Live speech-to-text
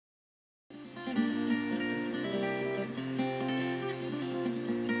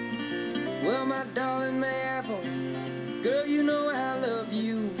my darling Mayapple, girl, you know I love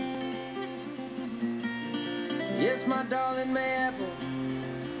you. Yes, my darling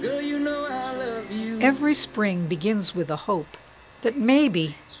Mayapple, girl, you know I love you. Every spring begins with a hope that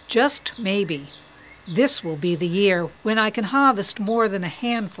maybe, just maybe, this will be the year when I can harvest more than a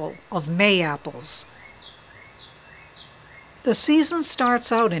handful of Mayapples. The season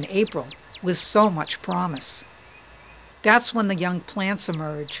starts out in April with so much promise. That's when the young plants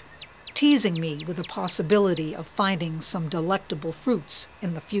emerge, teasing me with the possibility of finding some delectable fruits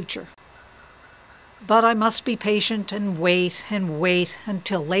in the future. But I must be patient and wait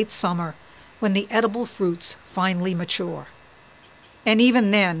until late summer when the edible fruits finally mature. And even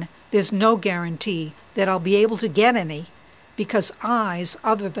then, there's no guarantee that I'll be able to get any because eyes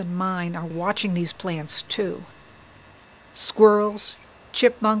other than mine are watching these plants too. Squirrels,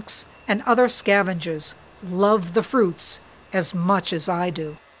 chipmunks, and other scavengers love the fruits as much as I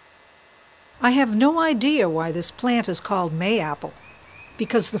do. I have no idea why this plant is called Mayapple,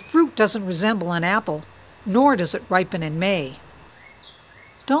 because the fruit doesn't resemble an apple, nor does it ripen in May.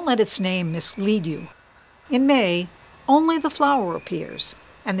 Don't let its name mislead you. In May, only the flower appears,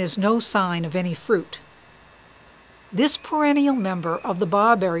 and there's no sign of any fruit. This perennial member of the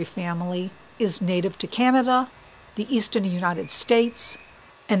barberry family is native to Canada, the eastern United States,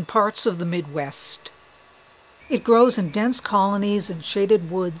 and parts of the Midwest. It grows in dense colonies in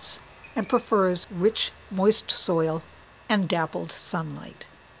shaded woods and prefers rich, moist soil and dappled sunlight.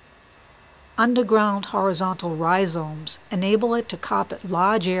 Underground horizontal rhizomes enable it to carpet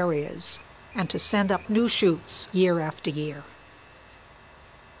large areas and to send up new shoots year after year.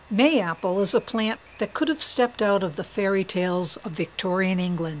 Mayapple is a plant that could have stepped out of the fairy tales of Victorian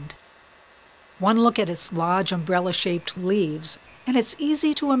England. One look at its large umbrella-shaped leaves, and it's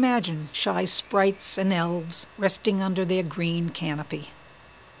easy to imagine shy sprites and elves resting under their green canopy.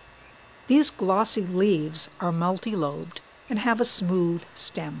 These glossy leaves are multi-lobed and have a smooth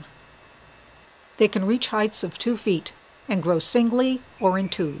stem. They can reach heights of 2 feet and grow singly or in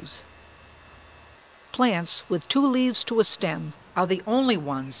twos. Plants with 2 leaves to a stem are the only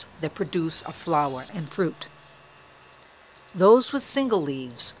ones that produce a flower and fruit. Those with single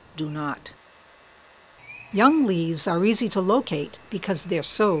leaves do not. Young leaves are easy to locate because they're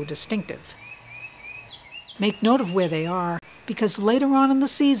so distinctive. Make note of where they are because later on in the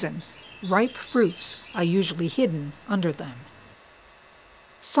season, ripe fruits are usually hidden under them.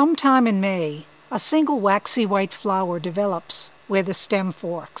 Sometime in May, a single waxy white flower develops where the stem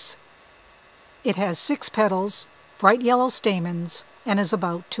forks. It has 6 petals, bright yellow stamens, and is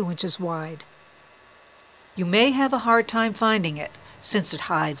about 2 inches wide. You may have a hard time finding it since it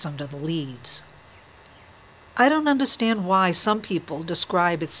hides under the leaves. I don't understand why some people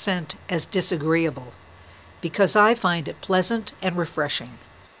describe its scent as disagreeable, because I find it pleasant and refreshing.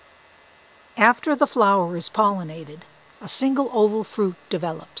 After the flower is pollinated, a single oval fruit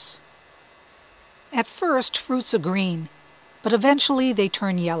develops. At first, fruits are green, but eventually they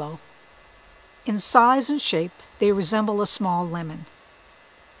turn yellow. In size and shape, they resemble a small lemon.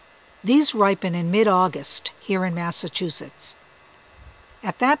 These ripen in mid-August here in Massachusetts.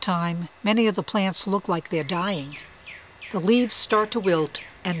 At that time, many of the plants look like they're dying. The leaves start to wilt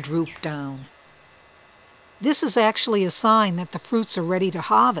and droop down. This is actually a sign that the fruits are ready to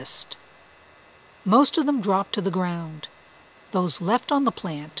harvest. Most of them drop to the ground. Those left on the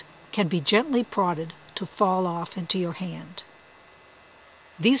plant can be gently prodded to fall off into your hand.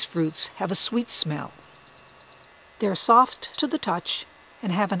 These fruits have a sweet smell. They're soft to the touch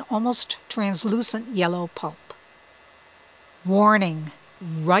and have an almost translucent yellow pulp. Warning!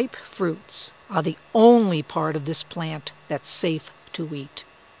 Ripe fruits are the only part of this plant that's safe to eat.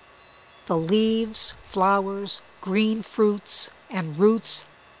 The leaves, flowers, green fruits, and roots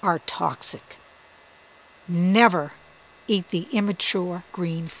are toxic. Never eat the immature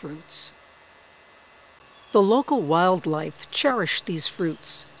green fruits. The local wildlife cherish these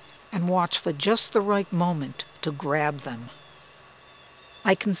fruits and watch for just the right moment to grab them.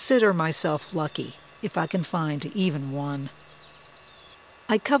 I consider myself lucky if I can find even one.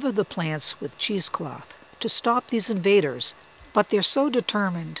 I cover the plants with cheesecloth to stop these invaders, but they're so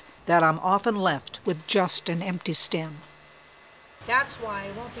determined that I'm often left with just an empty stem. That's why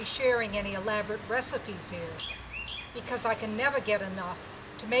I won't be sharing any elaborate recipes here, because I can never get enough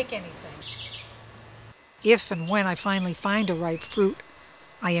to make anything. If and when I finally find a ripe fruit,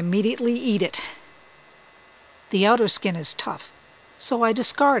 I immediately eat it. The outer skin is tough, so I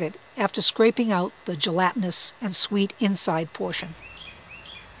discard it after scraping out the gelatinous and sweet inside portion.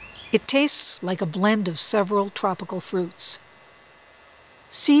 It tastes like a blend of several tropical fruits.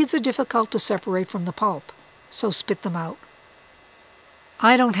 Seeds are difficult to separate from the pulp, so spit them out.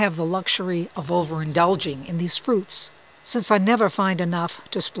 I don't have the luxury of overindulging in these fruits, since I never find enough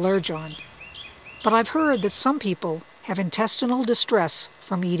to splurge on. But I've heard that some people have intestinal distress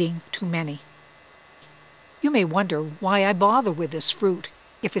from eating too many. You may wonder why I bother with this fruit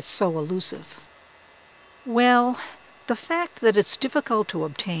if it's so elusive. Well, the fact that it's difficult to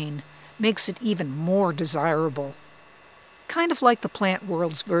obtain makes it even more desirable. Kind of like the plant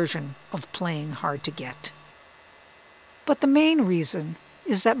world's version of playing hard to get. But the main reason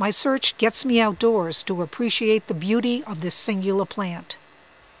is that my search gets me outdoors to appreciate the beauty of this singular plant.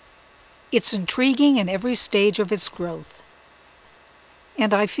 It's intriguing in every stage of its growth,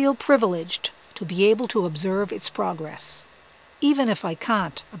 and I feel privileged to be able to observe its progress, even if I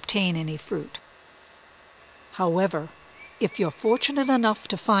can't obtain any fruit. However, if you're fortunate enough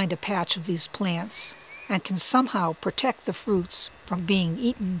to find a patch of these plants and can somehow protect the fruits from being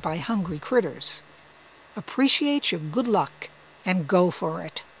eaten by hungry critters, appreciate your good luck and go for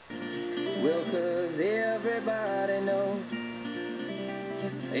it. Well, 'cause everybody knows,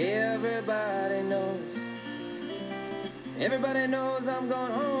 everybody knows, everybody knows I'm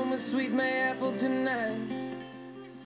going home with sweet Mayapple tonight.